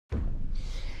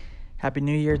Happy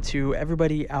New Year to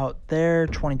everybody out there.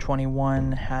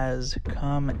 2021 has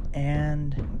come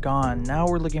and gone. Now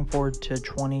we're looking forward to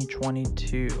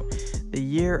 2022, the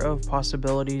year of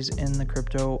possibilities in the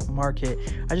crypto market.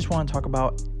 I just want to talk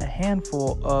about a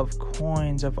handful of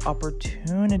coins, of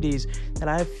opportunities that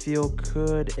I feel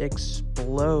could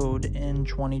explode in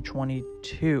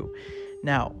 2022.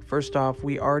 Now, first off,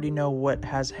 we already know what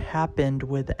has happened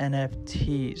with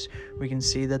NFTs. We can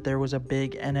see that there was a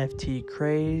big NFT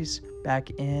craze back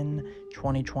in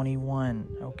 2021,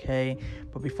 okay?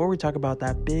 But before we talk about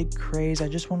that big craze, I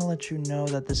just want to let you know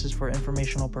that this is for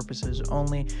informational purposes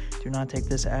only. Do not take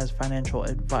this as financial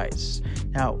advice.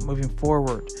 Now, moving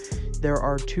forward, there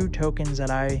are two tokens that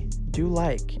I do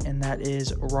like, and that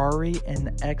is Rari and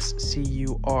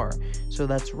XCUR. So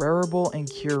that's Rarible and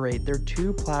Curate. They're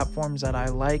two platforms that I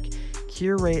like.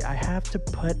 Curate I have to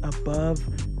put above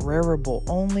Rarible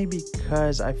only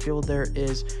because I feel there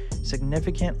is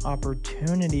significant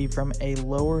opportunity from a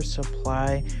lower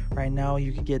supply. Right now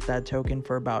you could get that token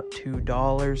for about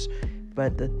 $2.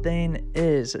 But the thing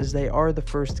is they are the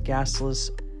first gasless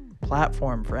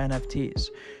platform for NFTs.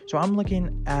 So I'm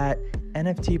looking at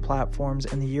NFT platforms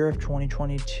in the year of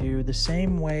 2022 the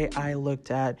same way I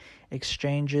looked at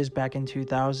exchanges back in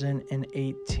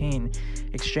 2018.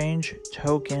 Exchange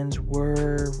tokens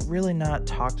were really not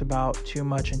talked about too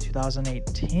much in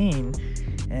 2018,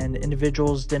 and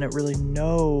individuals didn't really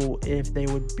know if they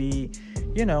would be,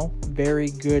 very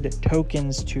good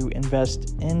tokens to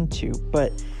invest into.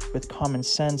 But with common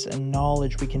sense and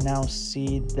knowledge, we can now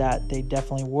see that they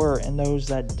definitely were. And those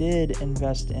that did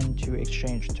invest into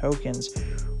exchange tokens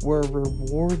were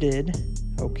rewarded,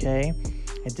 okay?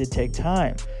 It did take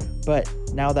time. But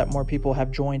now that more people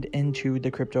have joined into the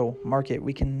crypto market,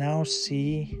 we can now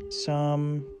see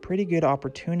some pretty good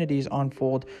opportunities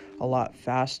unfold a lot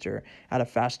faster, at a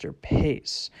faster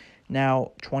pace.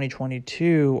 Now,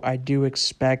 2022, I do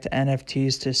expect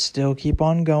NFTs to still keep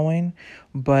on going,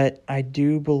 but I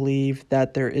do believe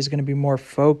that there is going to be more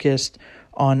focused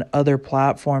on other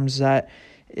platforms that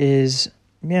is,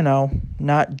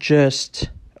 not just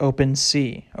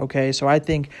OpenSea, okay? So I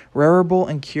think Rarible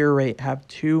and Curate have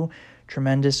two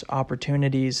tremendous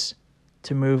opportunities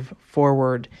to move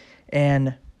forward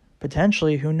and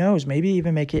potentially, who knows, maybe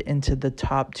even make it into the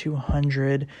top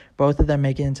 200. Both of them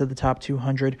make it into the top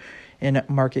 200 in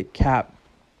market cap.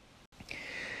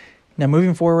 Now,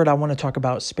 moving forward, I want to talk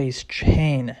about Space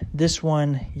Chain. This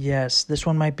one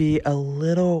might be a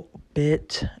little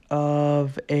bit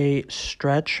of a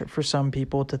stretch for some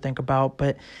people to think about,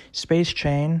 but Space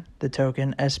Chain, the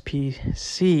token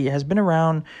SPC, has been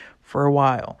around for a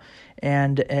while,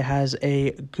 and it has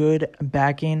a good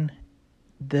backing.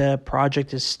 The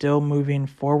project is still moving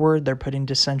forward. They're putting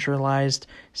decentralized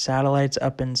satellites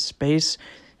up in space.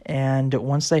 And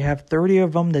once they have 30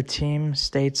 of them, the team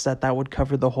states that would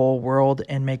cover the whole world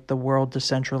and make the world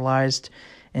decentralized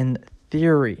in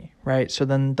theory, right? So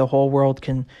then the whole world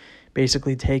can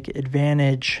basically take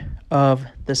advantage of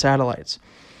the satellites.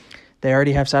 They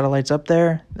already have satellites up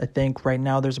there. I think right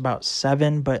now there's about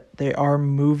 7, but they are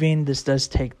moving. This does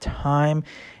take time.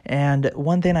 And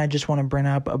one thing I just want to bring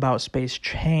up about Space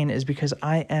Chain is because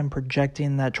I am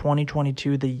projecting that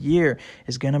 2022, the year,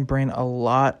 is going to bring a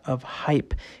lot of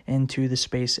hype into the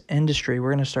space industry.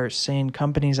 We're going to start seeing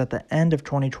companies at the end of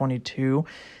 2022,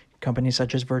 companies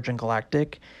such as Virgin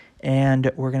Galactic,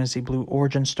 and we're going to see Blue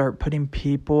Origin start putting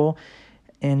people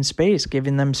in space,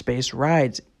 giving them space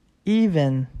rides.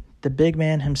 Even the big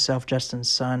man himself, Justin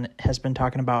Sun, has been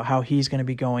talking about how he's going to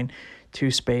be going to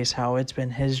space, how it's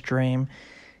been his dream,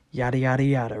 yada, yada,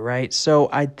 yada, right? So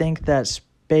I think that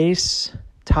space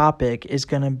topic is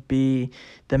going to be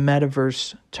the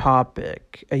metaverse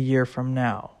topic a year from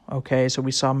now, okay? So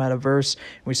we saw metaverse,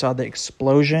 we saw the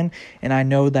explosion, and I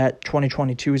know that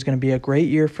 2022 is going to be a great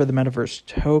year for the metaverse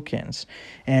tokens,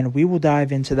 and we will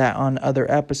dive into that on other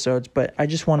episodes, but I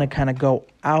just want to kind of go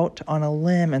out on a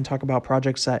limb and talk about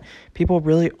projects that people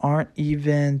really aren't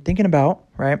even thinking about,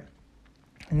 right?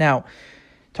 Now,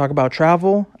 talk about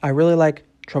travel. I really like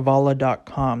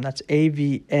Travala.com. That's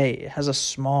AVA. It has a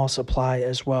small supply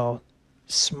as well.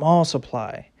 Small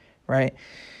supply, right?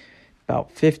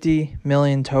 About 50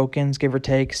 million tokens, give or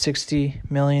take, 60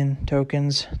 million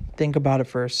tokens. Think about it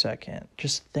for a second.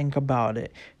 Just think about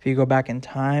it. If you go back in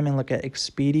time and look at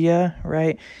Expedia,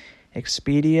 right?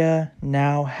 Expedia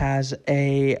now has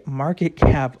a market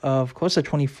cap of close to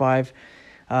 25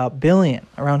 billion,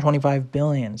 around 25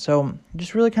 billion. So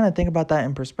just really kind of think about that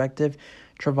in perspective.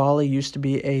 Travala used to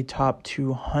be a top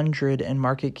 200 in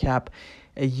market cap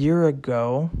a year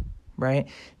ago, right?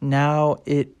 Now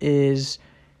it is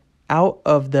out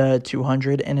of the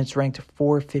 200, and it's ranked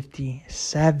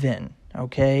 457.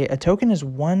 Okay, a token is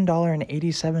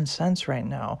 $1.87 right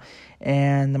now,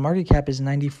 and the market cap is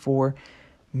 $94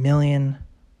 million.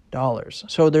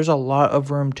 So there's a lot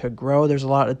of room to grow. There's a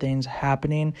lot of things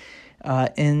happening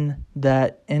in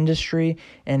that industry.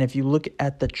 And if you look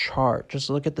at the chart, just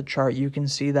look at the chart, you can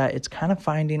see that it's kind of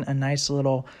finding a nice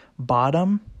little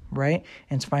bottom, right?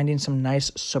 And it's finding some nice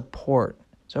support.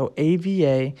 So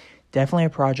AVA, definitely a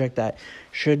project that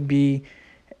should be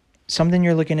something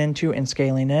you're looking into and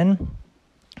scaling in.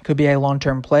 Could be a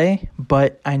long-term play,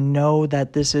 but I know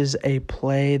that this is a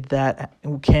play that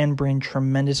can bring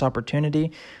tremendous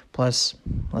opportunity. Plus,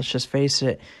 let's just face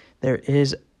it, there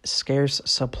is scarce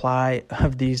supply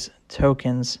of these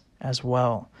tokens as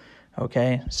well.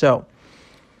 Okay, so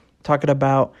talking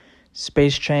about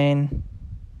Space Chain,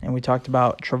 and we talked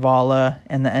about Travala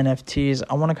and the NFTs.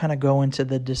 I want to kind of go into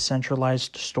the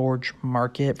decentralized storage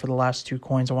market for the last two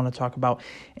coins. I want to talk about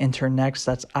Internext.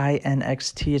 That's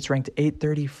INXT. It's ranked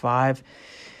 835.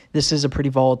 This is a pretty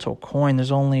volatile coin.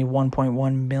 There's only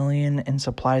 1.1 million in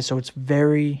supply, so it's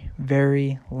very,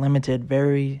 very limited,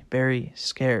 very, very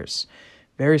scarce.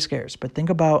 Very scarce. But think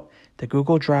about the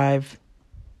Google Drive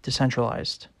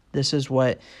decentralized. This is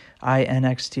what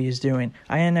INXT is doing.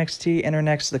 INXT,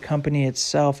 Internext, the company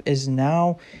itself, is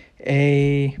now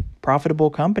a profitable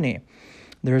company.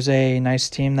 There's a nice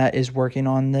team that is working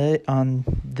on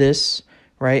this,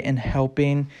 right, and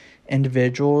helping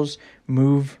individuals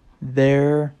move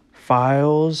their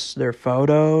files, their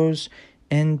photos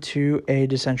into a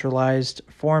decentralized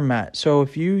format. So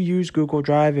if you use Google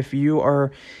Drive, if you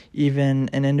are even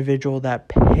an individual that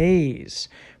pays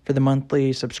for the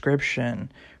monthly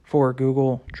subscription for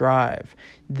Google Drive,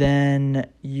 then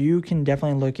you can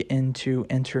definitely look into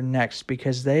Internext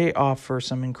because they offer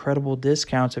some incredible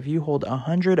discounts. If you hold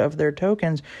 100 of their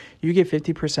tokens, you get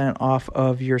 50% off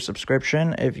of your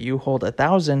subscription. If you hold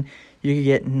 1,000, you can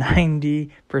get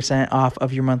 90% off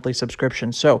of your monthly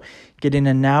subscription. So getting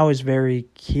in now is very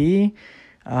key.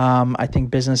 I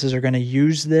think businesses are going to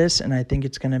use this, and I think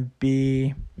it's going to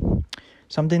be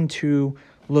something to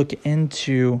look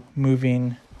into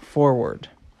moving forward.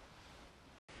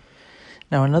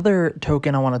 Now, another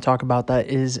token I want to talk about that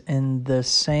is in the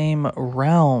same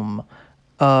realm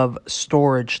of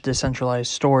storage, decentralized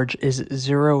storage, is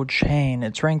Zero Chain.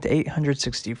 It's ranked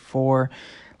 864,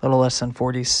 a little less than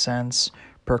 40 cents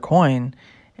per coin.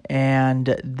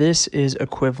 And this is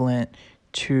equivalent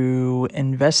to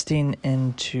investing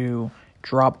into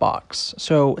Dropbox.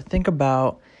 So think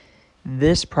about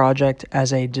this project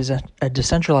as a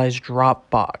decentralized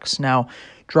Dropbox. Now,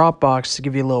 Dropbox, to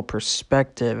give you a little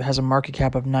perspective, has a market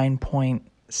cap of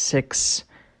 9.6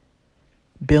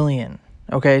 billion.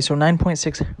 Okay, so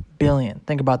 9.6 billion.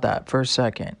 Think about that for a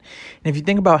second. And if you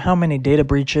think about how many data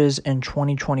breaches in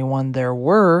 2021 there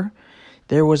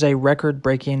was a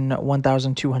record-breaking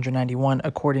 1,291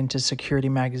 according to Security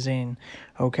Magazine.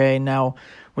 Okay, now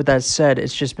with that said,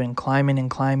 it's just been climbing and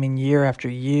climbing year after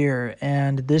year,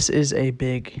 and this is a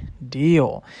big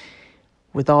deal.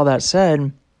 With all that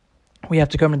said, we have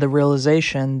to come to the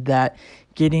realization that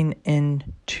getting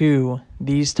into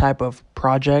these type of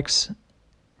projects,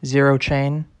 Zero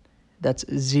Chain, that's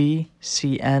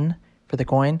ZCN for the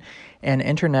coin, and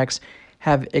Internext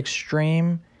have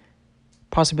extreme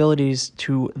possibilities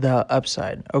to the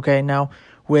upside. Okay, now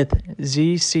with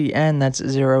ZCN, that's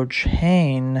Zero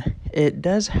Chain, it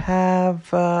does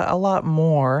have a lot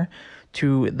more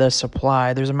to the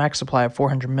supply. There's a max supply of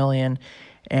 400 million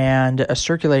and a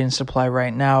circulating supply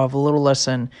right now of a little less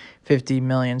than 50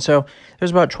 million. So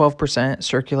there's about 12%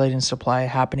 circulating supply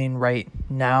happening right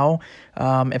now.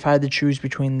 If I had to choose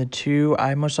between the two,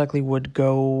 I most likely would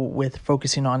go with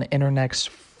focusing on Internext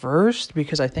first,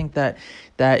 because I think that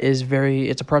it's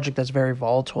a project that's very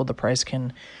volatile. The price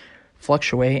can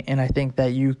fluctuate, and I think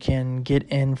that you can get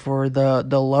in for the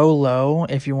low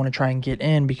if you want to try and get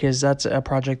in, because that's a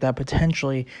project that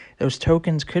potentially those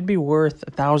tokens could be worth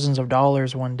thousands of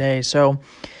dollars one day. So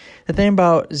the thing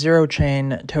about Zero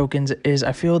Chain tokens is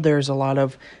I feel there's a lot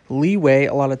of leeway,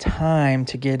 a lot of time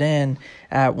to get in.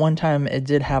 At one time, it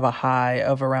did have a high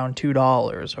of around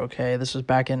 $2. Okay, this was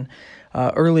back in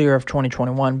earlier of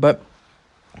 2021, but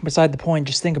beside the point,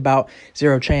 just think about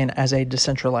Zero Chain as a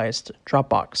decentralized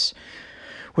Dropbox.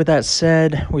 With that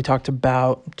said, we talked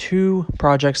about two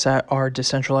projects that are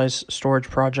decentralized storage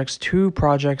projects, two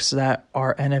projects that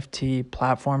are NFT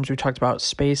platforms. We talked about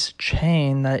Space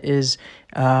Chain, that is,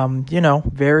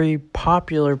 very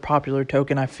popular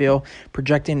token. I feel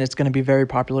projecting it's going to be very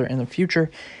popular in the future.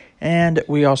 And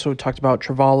we also talked about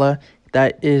Travala,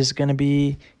 that is going to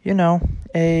be,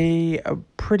 a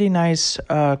pretty nice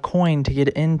coin to get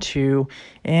into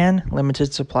and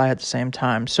limited supply at the same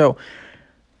time. So,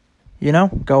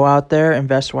 go out there,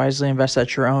 invest wisely, invest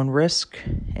at your own risk,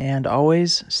 and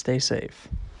always stay safe.